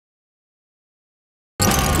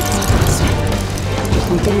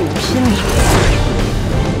跟你拼了！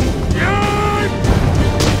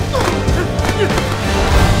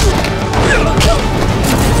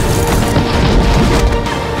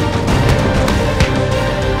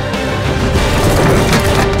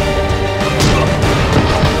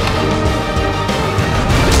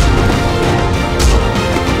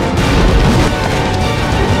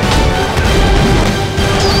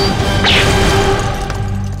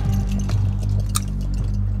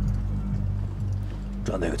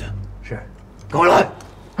 转那个去。是，跟我来。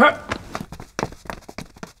是。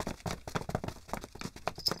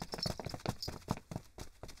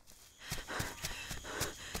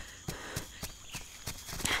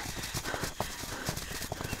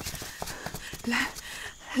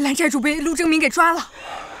蓝寨主被陆征民给抓了。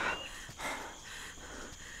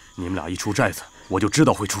你们俩一出寨子，我就知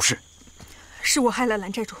道会出事。是我害了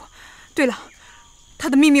蓝寨主。对了，他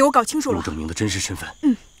的秘密我搞清楚了。陆征明的真实身份。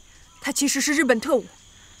他其实是日本特务。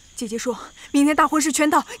姐姐说明天大婚事全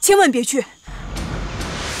到，千万别去。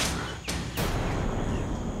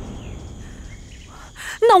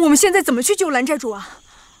那我们现在怎么去救蓝寨主啊？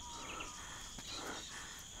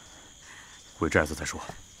回寨子再说。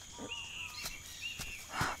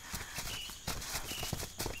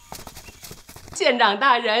 县长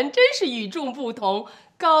大人真是与众不同，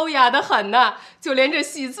高雅的很呐！就连这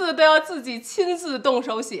喜字都要自己亲自动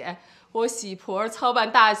手写。我喜婆操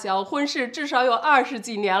办大小婚事至少有20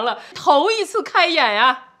几年了，头一次开眼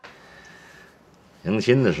呀！迎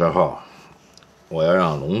亲的时候，我要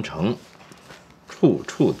让龙城处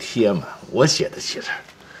处贴满我写的喜字。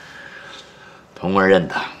童儿认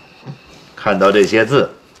得，看到这些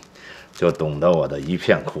字，就懂得我的一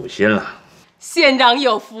片苦心了。县长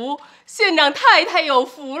有福。 县长太太有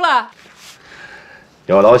福了，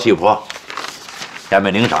有劳喜婆，下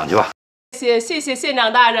面领赏去吧。谢谢县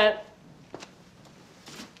长大人。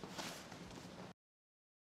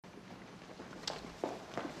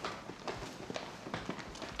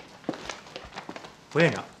胡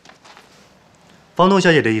院长，房东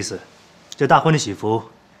小姐的意思，这大婚的喜服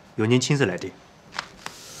由您亲自来定。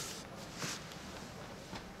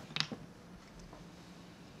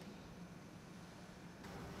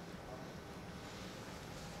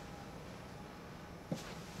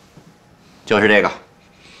 就是这个，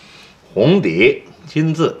红底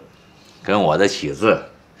金字，跟我的喜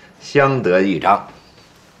字相得益彰，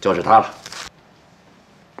就是它了。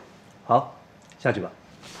好，下去吧。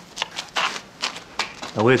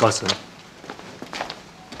那我也告辞了。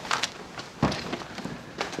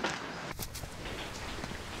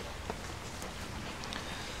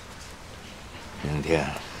明天，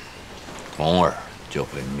童儿就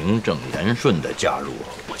会名正言顺地嫁入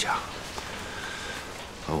我家，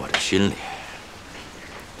可我这心里……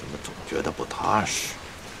 怎么总觉得不踏实？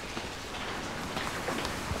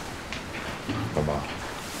老妈，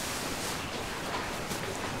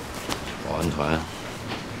保安团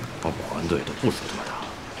和保安队都不属特大。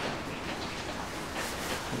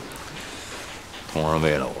童儿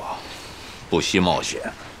为了我，不惜冒险，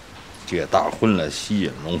借大婚来吸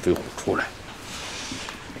引龙飞虎出来。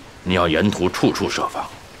你要沿途处处设防，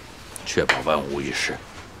确保万无一失。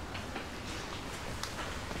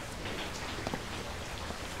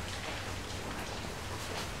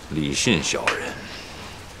 理信小人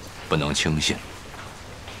不能轻信，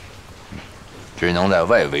只能在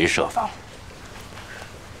外围设防。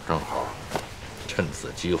正好趁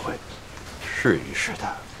此机会试一试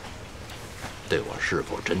他对我是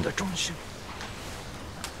否真的忠心。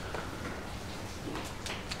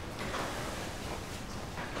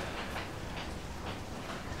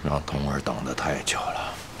让童儿等得太久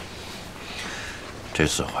了，这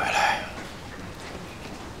次回来。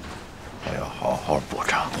 我要好好补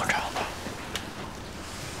偿补偿他。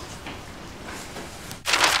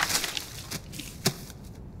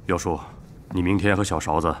要叔，你明天和小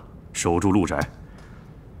勺子守住陆宅，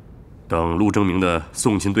等陆征明的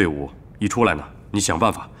送亲队伍一出来呢，你想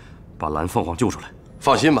办法把蓝凤凰救出来。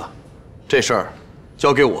放心吧，这事儿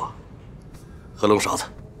交给我和龙勺子。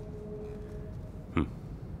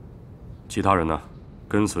其他人呢，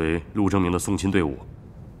跟随陆征明的送亲队伍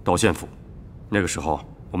到县府，那个时候。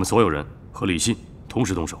 我们所有人和李信同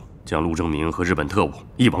时动手，将陆征明和日本特务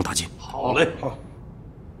一网打尽。好嘞，好。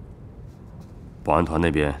保安团那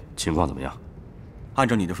边情况怎么样？按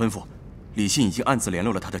照你的吩咐，李信已经暗自联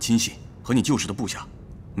络了他的亲信和你旧时的部下，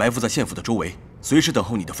埋伏在县府的周围，随时等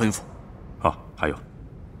候你的吩咐。啊，还有，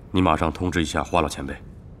你马上通知一下花老前辈，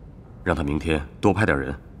让他明天多派点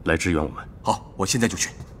人来支援我们。好，我现在就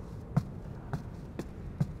去。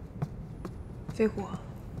飞虎。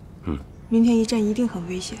明天一战一定很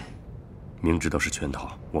危险。明知道是圈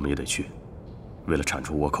套，我们也得去，为了铲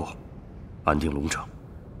除倭寇，安定龙城，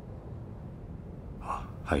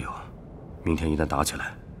还有，明天一旦打起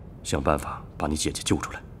来，想办法把你姐姐救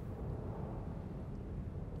出来。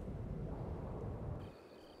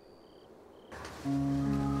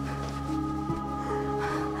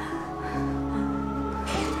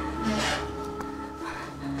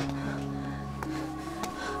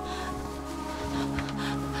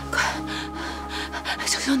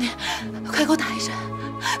求求你，快给我打一针，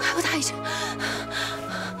快给我打一针！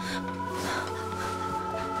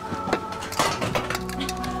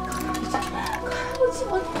我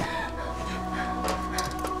求你。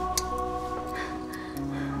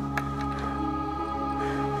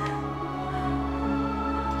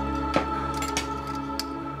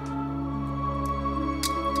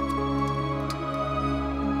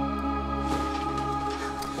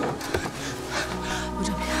陆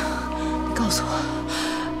正明，你告诉我。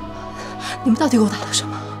你们到底给我打了什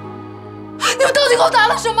么？你们到底给我打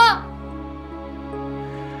了什么？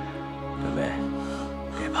妹妹，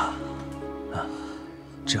别怕，啊，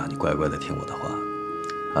只要你乖乖的听我的话，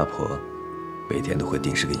阿婆每天都会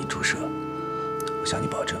定时给你注射。我向你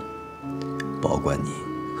保证，保管你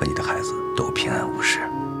和你的孩子都平安无事。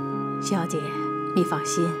小姐，你放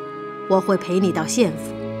心，我会陪你到县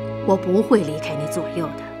府，我不会离开你左右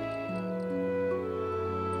的。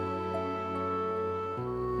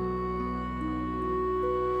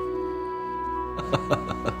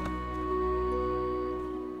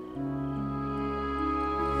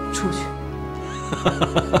出去。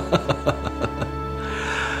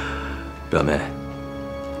表妹，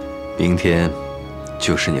明天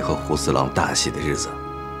就是你和胡四郎大喜的日子，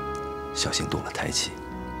小心动了胎气，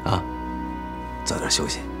啊，早点休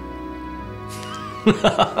息。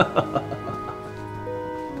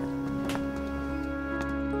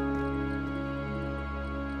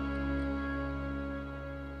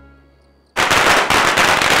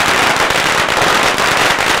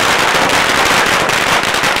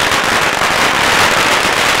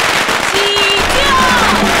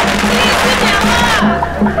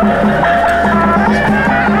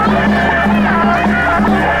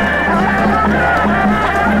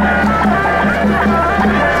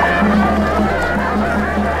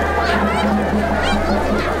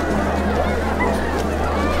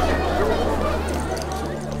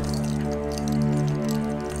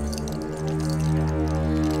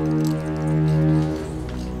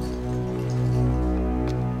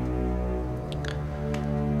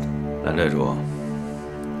蓝寨主，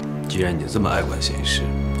既然你这么爱管闲事，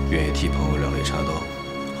愿意替朋友两肋插刀，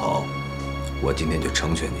好，我今天就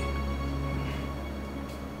成全你。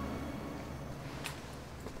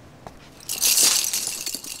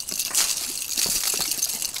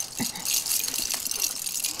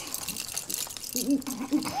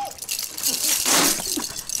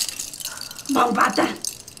王八蛋！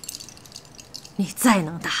你再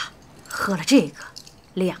能打，喝了这个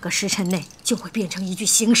，2个时辰内就会变成一具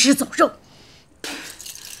行尸走肉。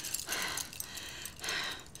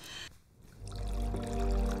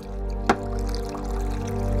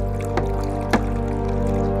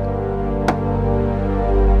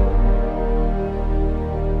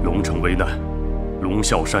龙城危难，龙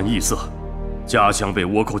啸山异色，家乡被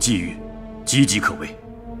倭寇觊觎，岌岌可危。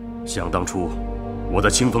想当初，我在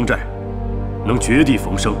清风寨能绝地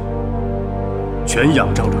逢生，全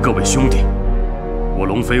仰仗着各位兄弟，我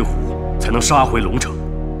龙飞虎才能杀回龙城。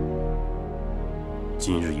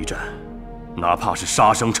今日一战，哪怕是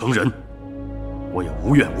杀生成人，我也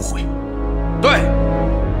无怨无悔。对，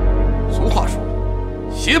俗话说，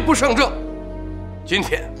邪不胜正。今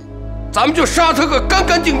天，咱们就杀他个干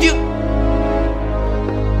干净净。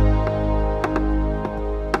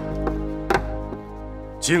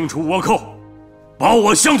清除倭寇，保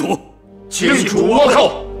我乡土。清除倭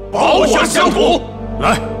寇，保我乡土。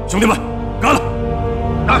来，兄弟们，干了！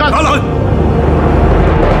干了！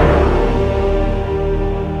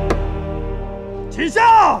起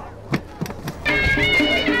下！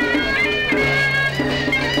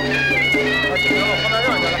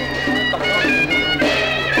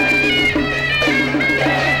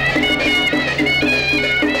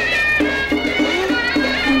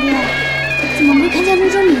怎么没看见陆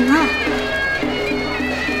征明啊？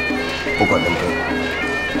不管那么多，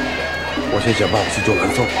我先想办法去救蓝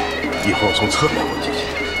凤，以后从侧面回进去。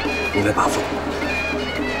你来把风。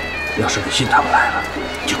要是李信他们来了，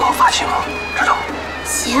你就给我发信号，知道吗？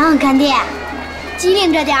行，干爹，机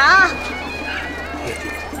灵着点啊。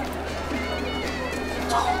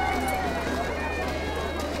走。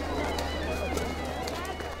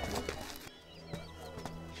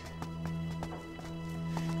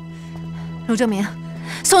陆征明，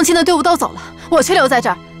宋钦的队伍都走了，我却留在这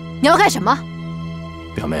儿，你要干什么？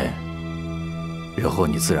表妹，日后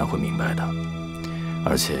你自然会明白的。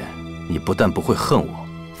而且你不但不会恨我，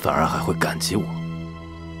反而还会感激我。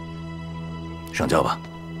上轿吧。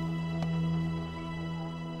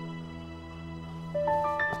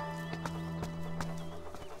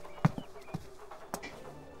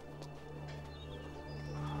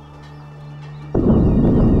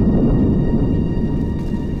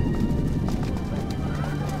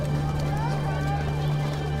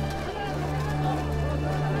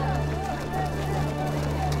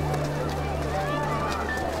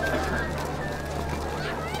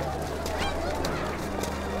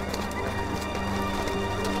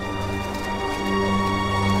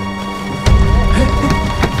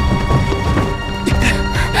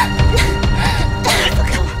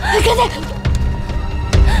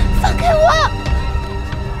放开我！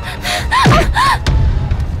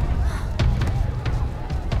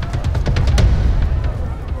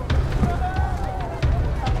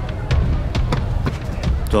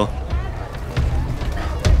走。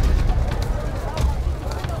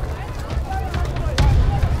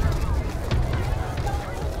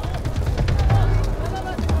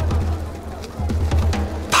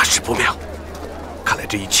大事不妙，看来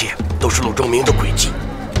这一切都是陆仲明的诡计。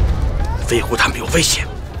飞虎他们有危险，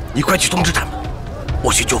你快去通知他们，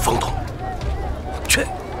我去救方童。去，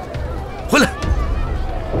回来，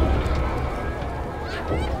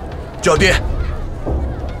叫爹。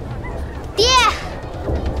爹。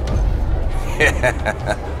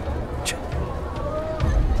去。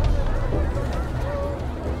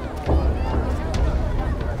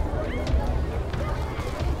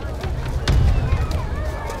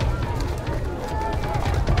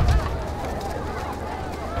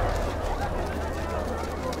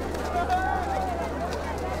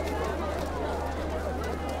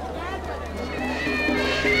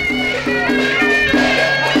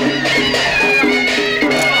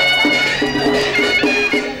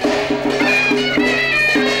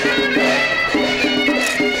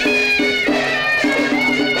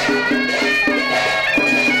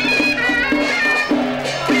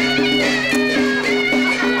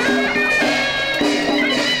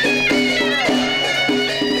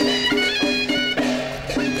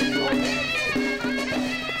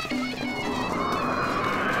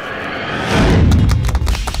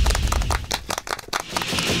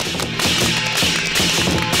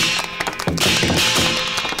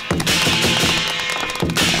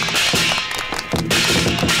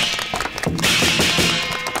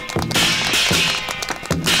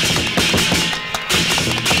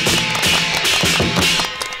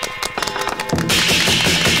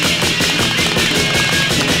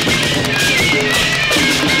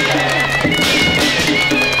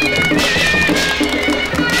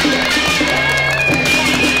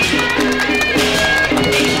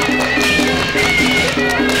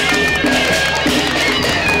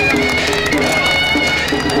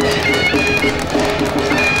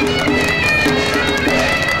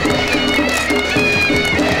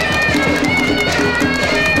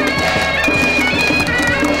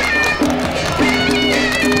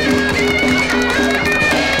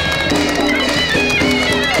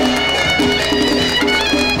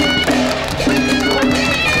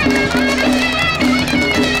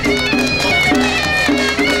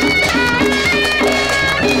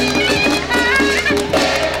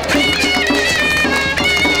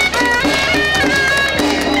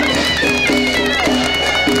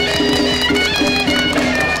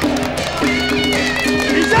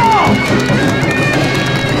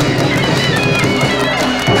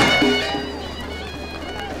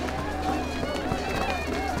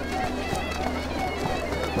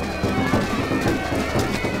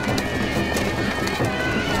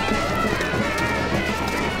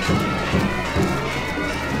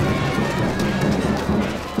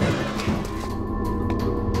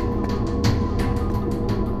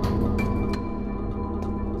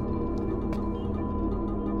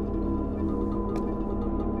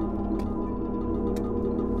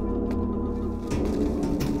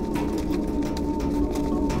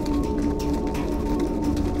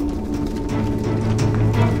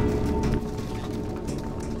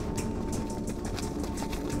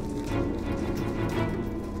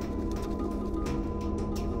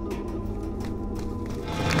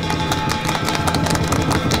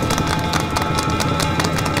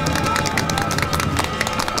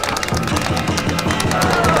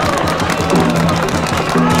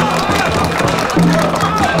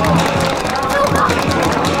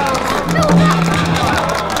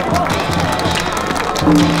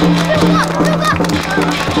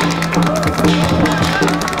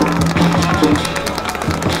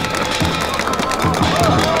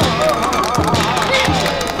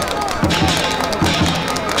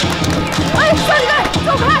哎，下里来！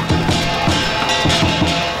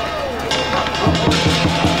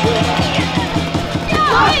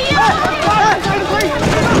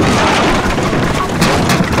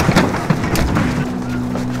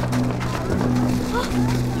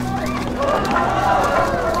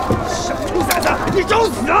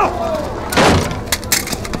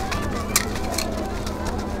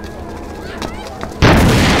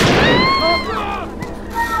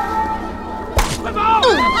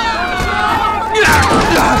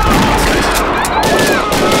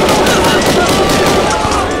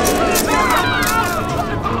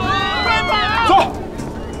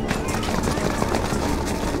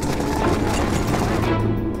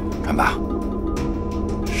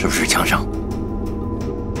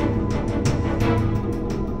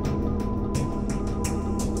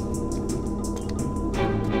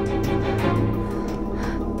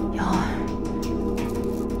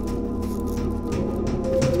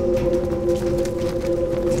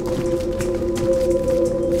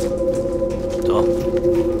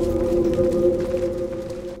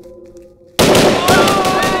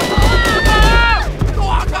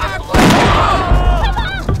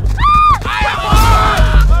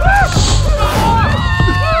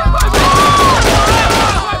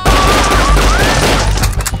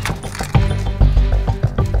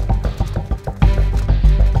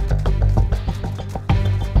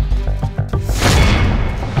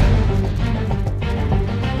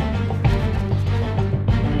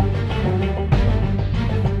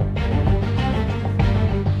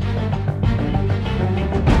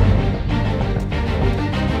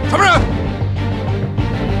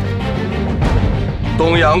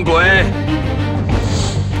东洋鬼，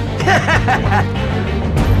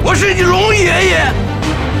我是你龙爷爷，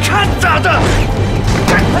看咋的！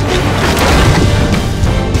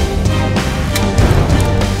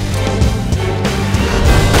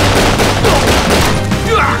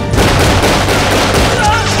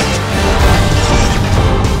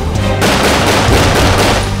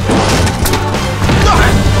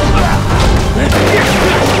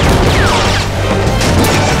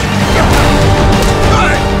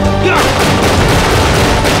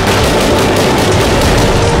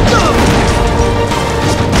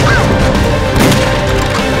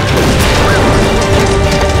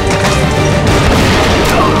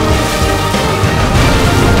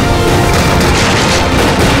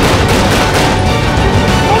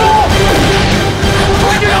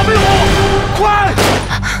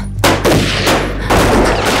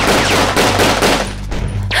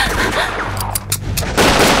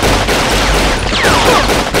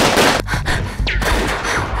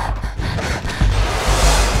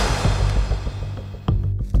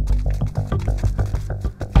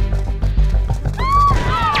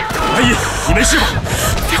你没事吧？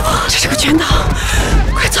别慌，这是个圈套，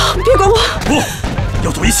快走，别管我。不，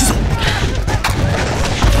要走一起走。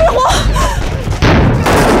别慌，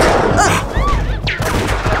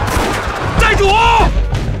寨主！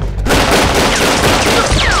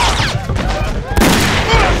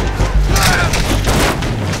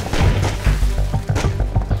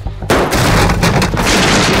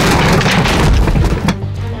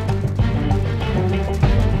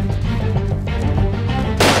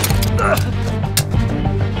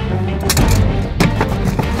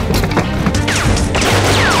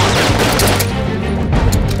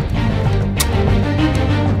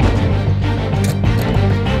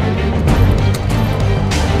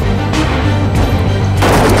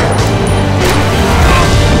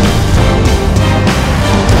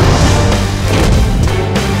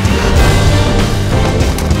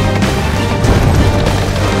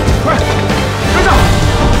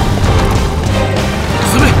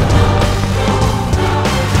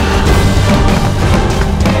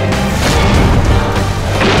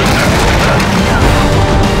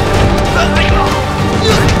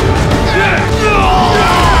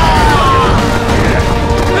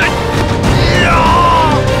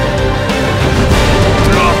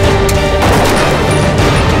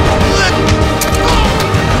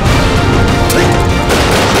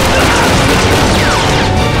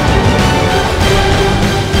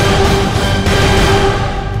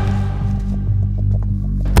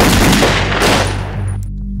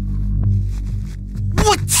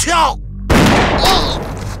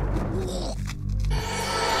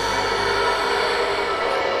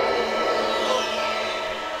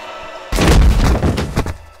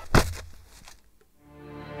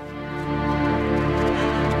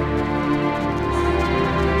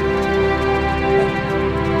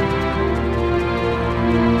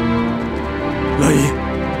阿姨，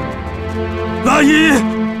阿姨。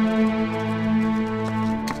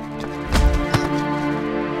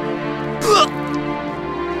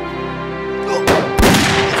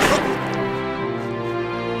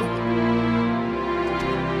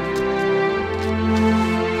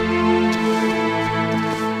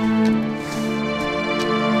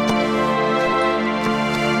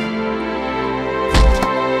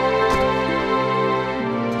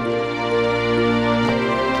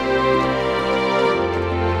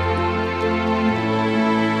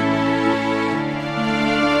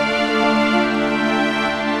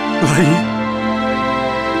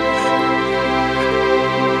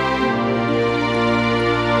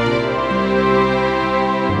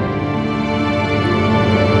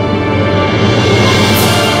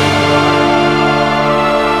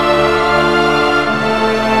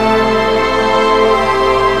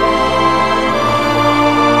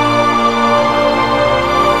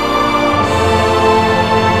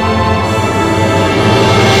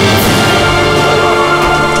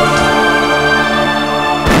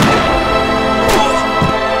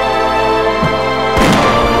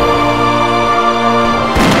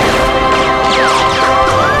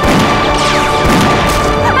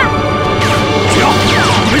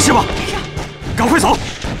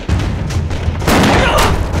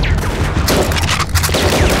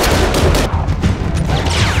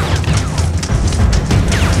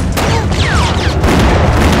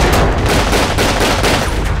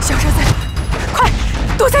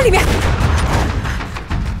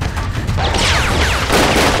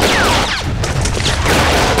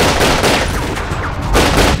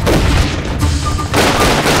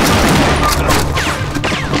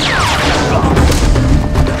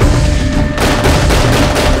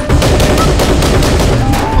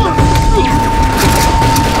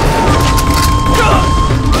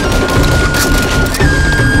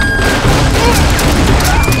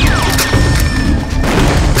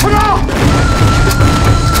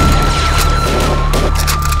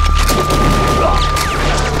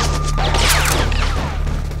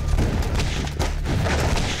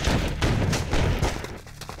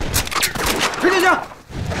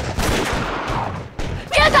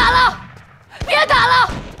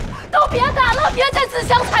别打了，别再自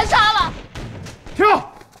相残杀了！停！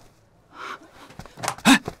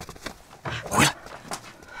回来！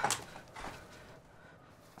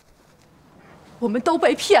我们都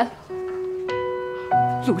被骗了。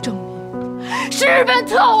陆正明是日本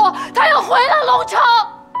特务，他要回了龙城。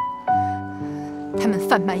他们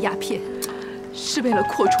贩卖鸦片，是为了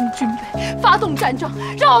扩充军备，发动战争，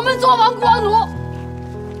让我们做亡国奴。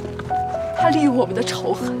他利用我们的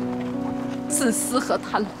仇恨、自私和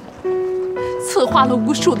贪婪，策划了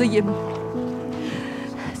无数的阴谋，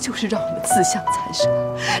就是让我们自相残杀，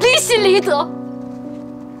离心离德。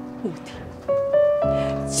目的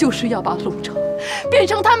就是要把龙城变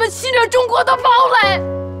成他们侵略中国的堡垒。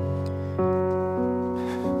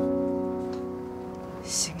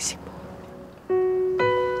醒醒吧，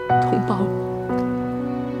同胞们，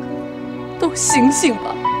都醒醒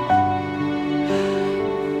吧！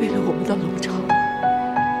为了我们的龙城，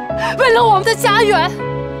为了我们的家园，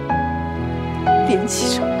联起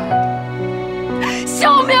手来，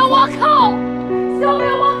消灭倭寇！消灭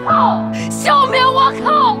倭寇！消灭倭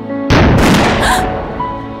寇！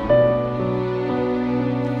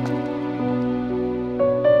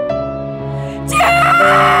姐！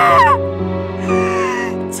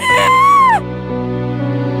姐！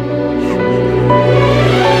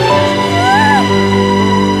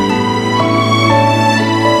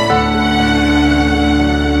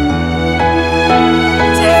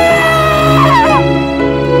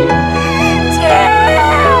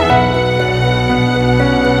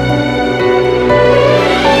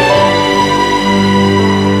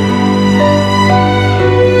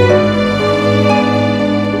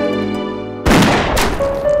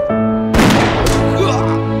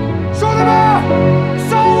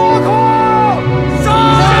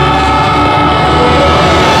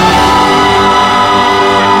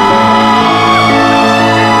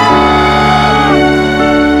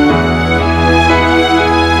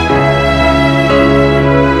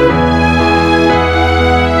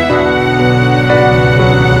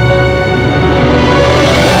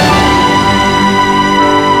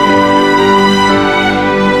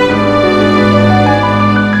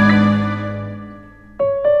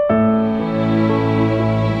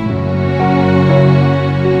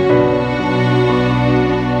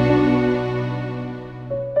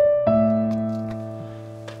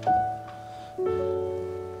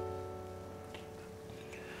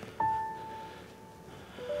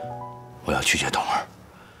我要去接童儿。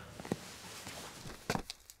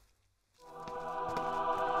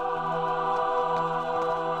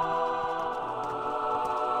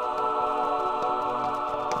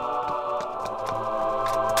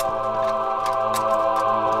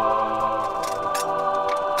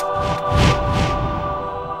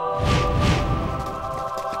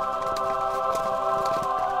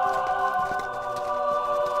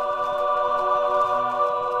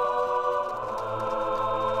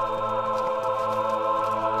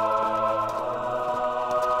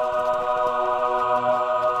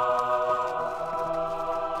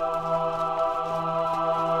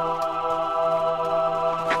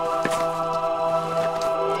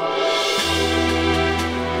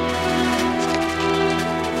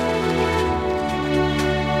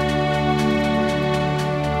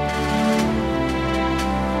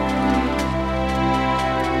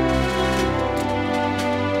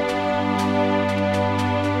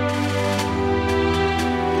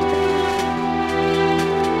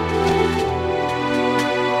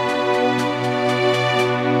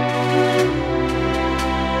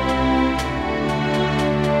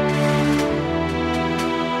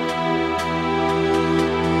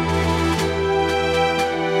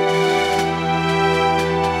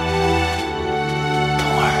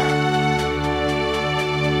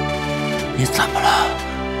你怎么了？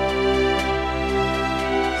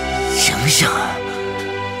醒醒啊！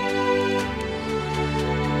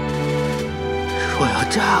说要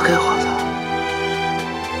嫁给我了，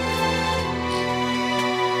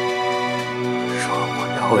说我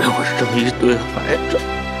要为我生一对孩子。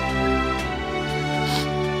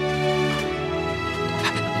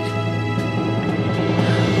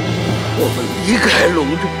我们离开龙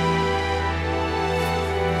镇，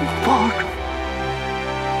我抱着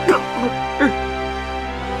等儿。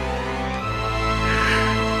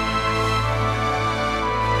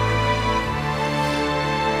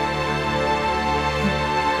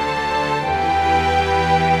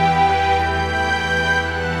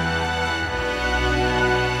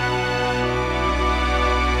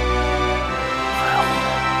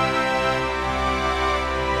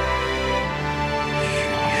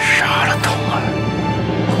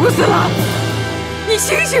胡四郎，你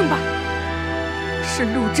醒醒吧！是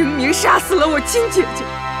陆征明杀死了我亲姐姐，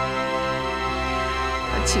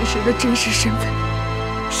其实的真实身份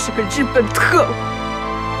是个日本特务。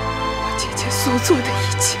我姐姐所做的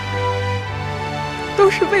一切，都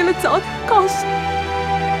是为了早点告诉你，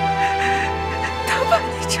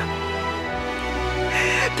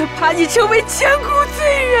她怕你成为千古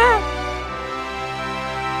罪人。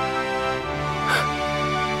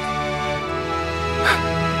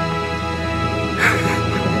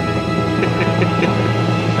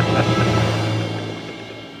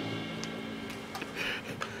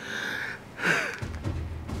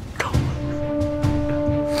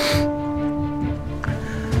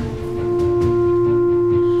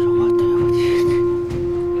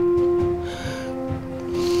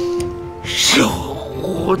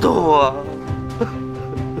糊涂啊！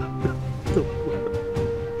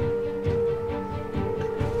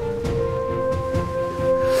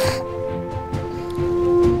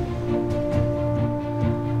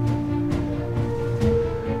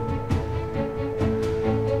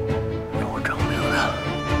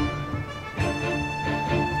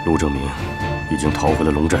陆正明已经逃回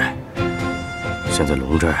了龙寨，现在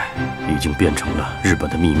龙寨已经变成了日本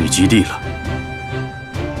的秘密基地了。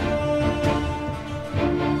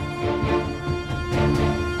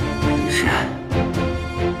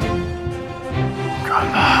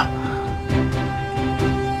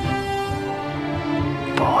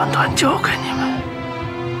交给你们，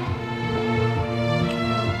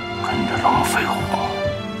跟着龙飞虎，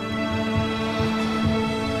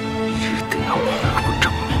一定要把陆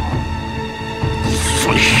正明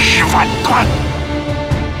碎尸万段。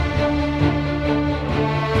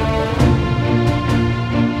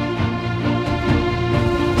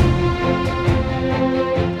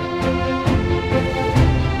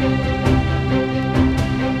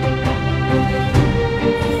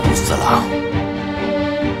胡四郎。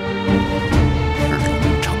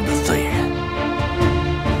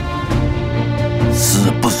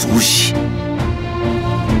死不足惜，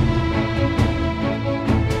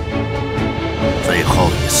最后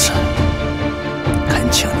一次，恳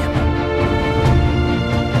请你们，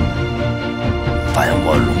凡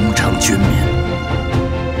我龙城军民，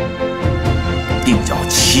定要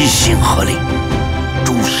齐心合力，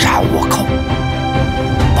诛杀倭寇，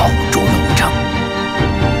保住龙城。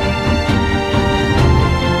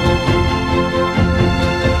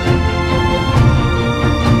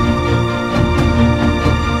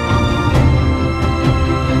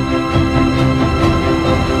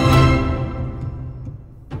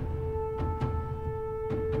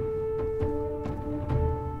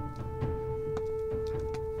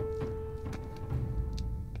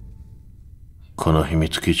この秘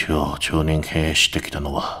密基地を長年経営してきた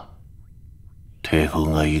のは、帝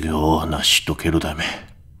国が偉業を成し遂げるため。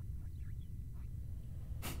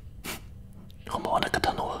思わなかっ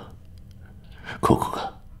たのは、ここ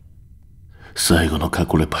が最後の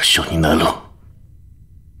隠れ場所になる。よ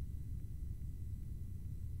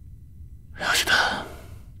しだ。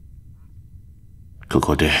こ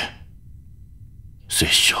こで接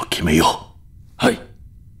種を決めよう。はい。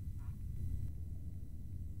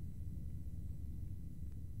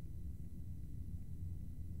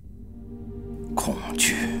恐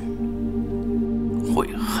惧、悔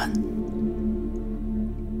恨，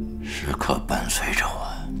时刻伴随着我。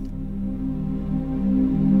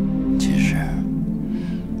其实，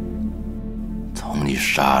从你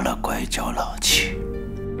杀了拐角老七，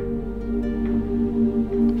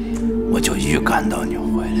我就预感到你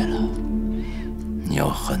回来了。你有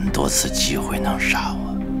很多次机会能杀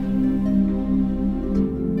我，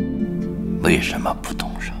为什么不动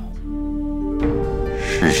手？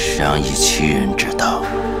是想以其人之道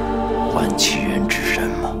还其人之身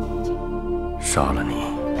吗？杀了你，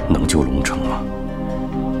能救龙城吗？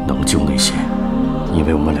能救那些因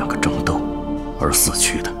为我们两个争斗而死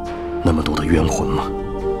去的那么多的冤魂吗？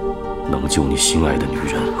能救你心爱的女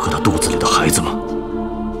人和她肚子里的孩子吗？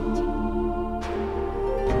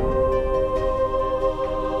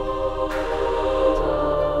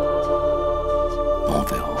龙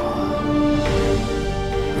飞虎，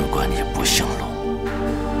如果你不姓龙，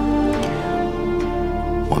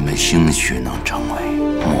我们兴许能成为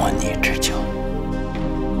莫逆之交，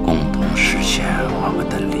共同实现我们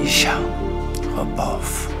的理想和抱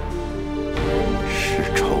负。是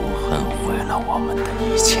仇恨毁了我们的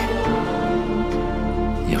一切。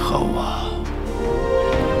你和我，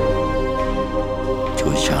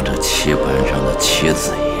就像这棋盘上的棋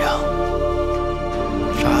子一样，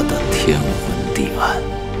杀得天昏地暗，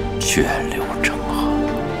血流成河。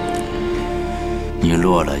你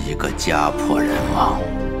落了一个家破人亡，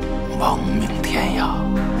亡命天涯，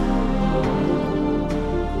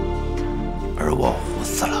而我胡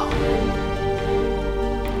四郎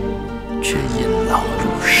却引狼入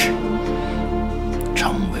室，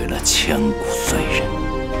成为了千古罪人，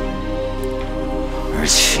而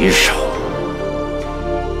其手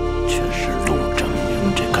却是陆正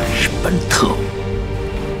明这个日本特务。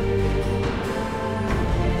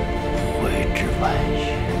悔之晚矣，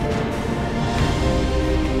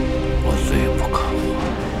我罪不可活，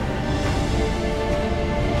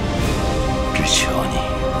只求你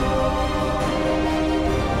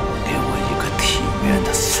给我一个体面的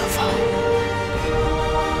死法。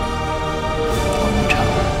龙城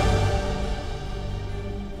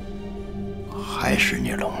还是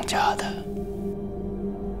你龙家的。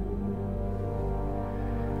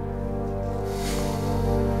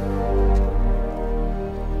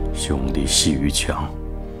兄弟戏于墙，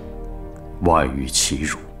外遇欺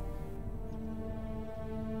辱，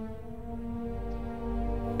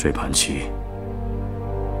这盘棋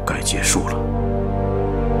该结束了。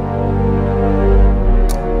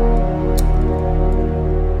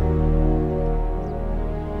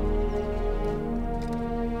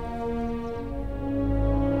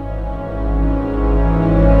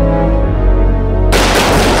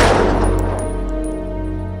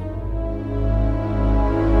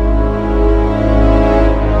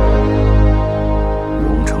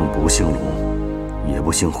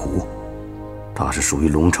姓胡，他是属于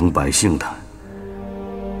龙城百姓的。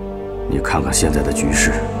你看看现在的局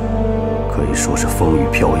势，可以说是风雨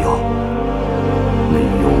飘摇，内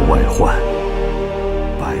忧外患，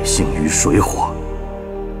百姓于水火。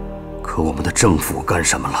可我们的政府干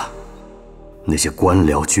什么了？那些官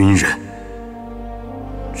僚军人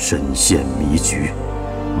深陷迷局，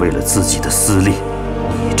为了自己的私利，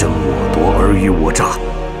你争我夺，尔虞我诈，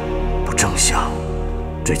不正想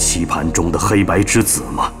这棋盘中的黑白之子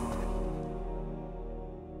吗？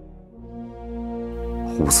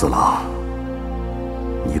胡四郎，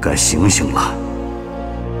你该醒醒了！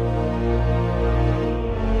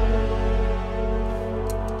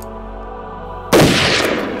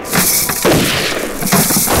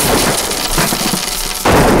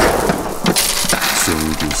兄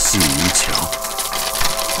弟戏于墙，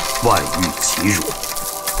外遇欺辱。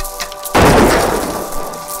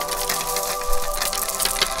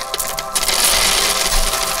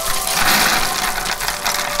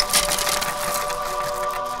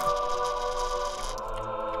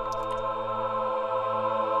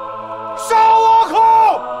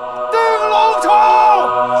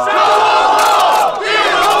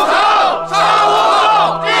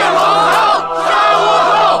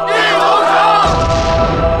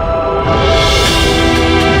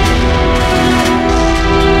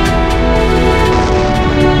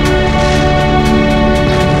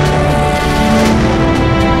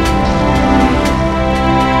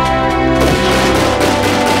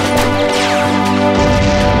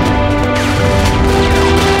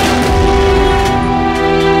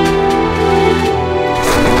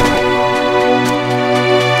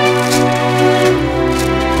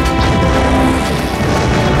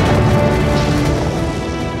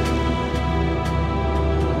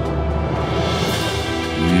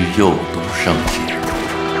幼读圣贤，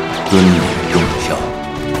尊礼重孝，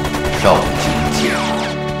少经戒律，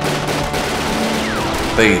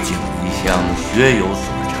背井离乡，学有所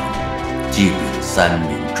成，既秉三民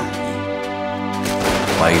主义，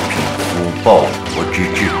怀匹夫报国之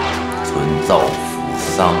志，存造福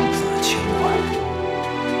桑梓情怀。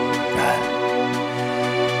然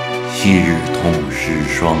昔日痛失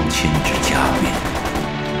双亲之家面，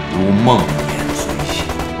如梦魇随形。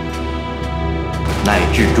乃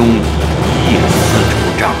至终以一夜丝绸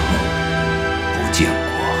帐幕，不见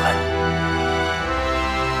国恨，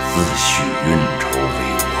自诩运筹帷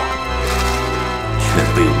幄，却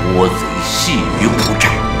被倭贼戏于股掌，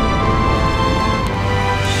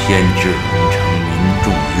先置龙城民众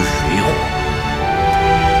于水火，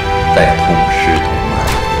再痛失同伴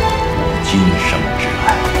今生之爱。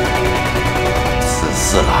此四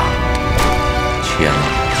郎千古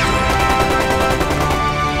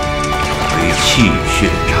为气血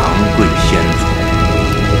长贵先祖，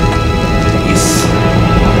以死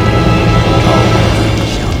朝罪相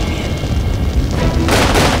灭。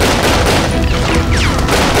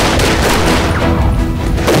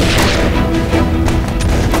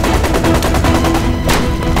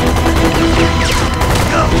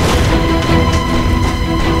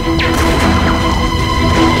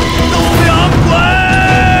都养鬼！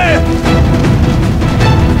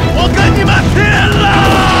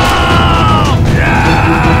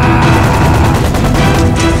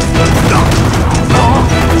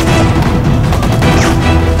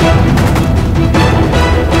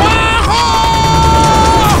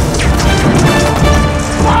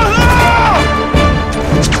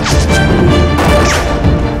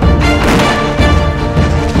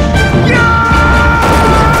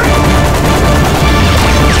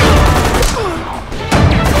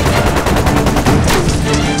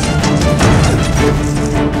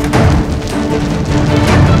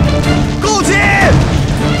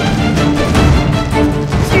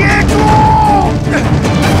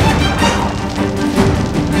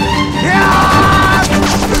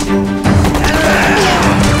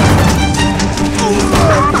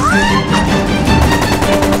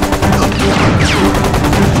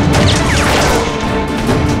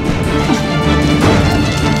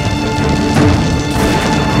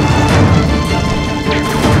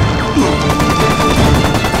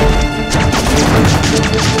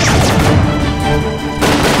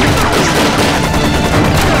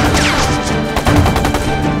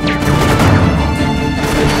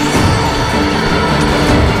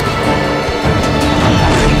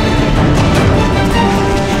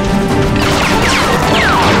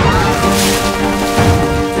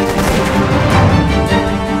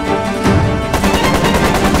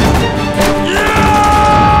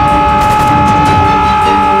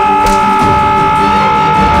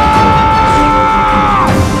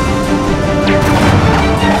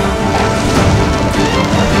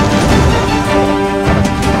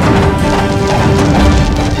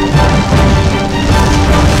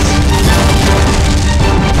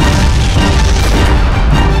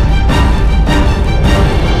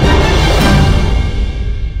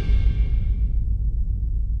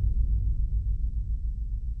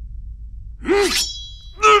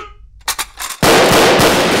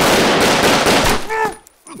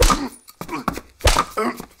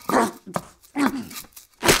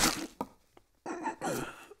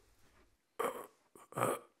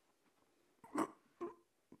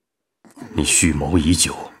你蓄谋已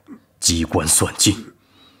久，机关算尽，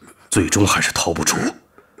最终还是逃不出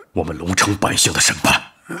我们龙城百姓的审判。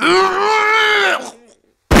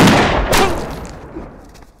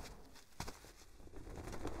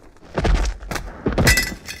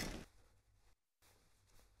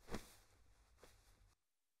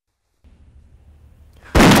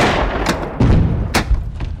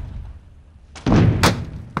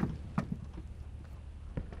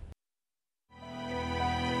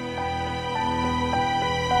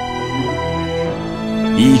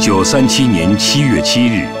1937年7月7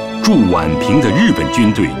日，驻宛平的日本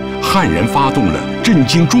军队悍然发动了震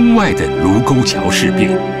惊中外的卢沟桥事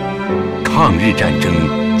变，抗日战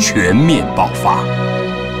争全面爆发。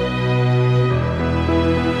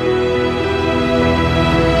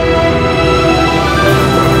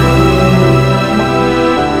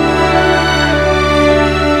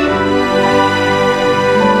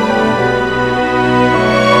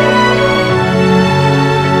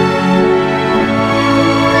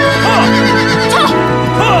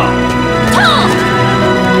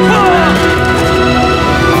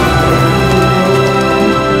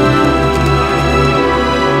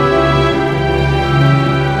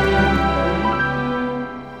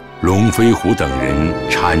龙飞虎等人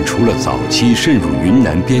铲除了早期渗入云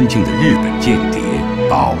南边境的日本间谍，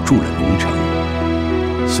保住了龙城。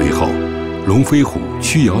随后，龙飞虎、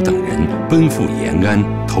曲瑶等人奔赴延安，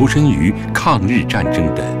投身于抗日战争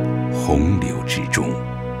的洪流之中。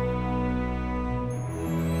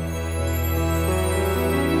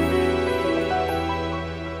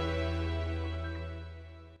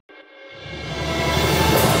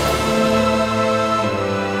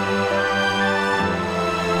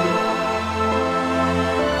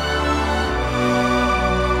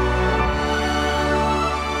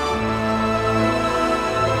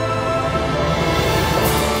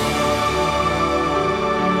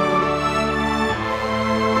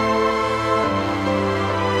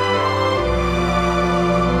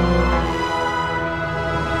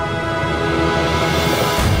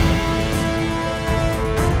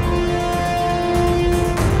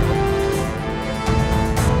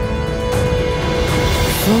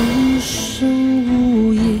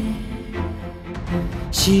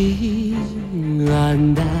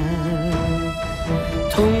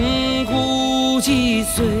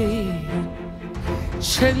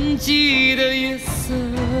沉寂的月色，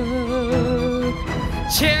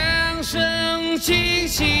枪声惊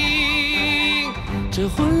醒这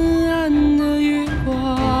昏暗的月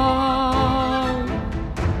光，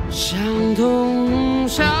伤痛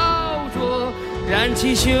烧灼，燃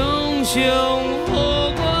起熊熊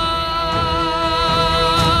火光。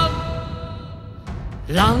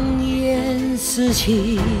狼烟四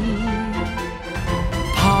起，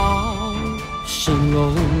炮声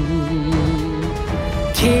隆。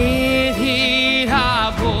铁蹄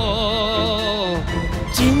踏破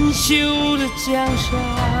锦绣的江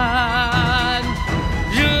山，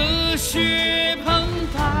热血澎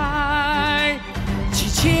湃起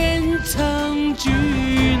千层巨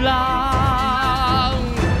浪，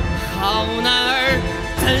好男儿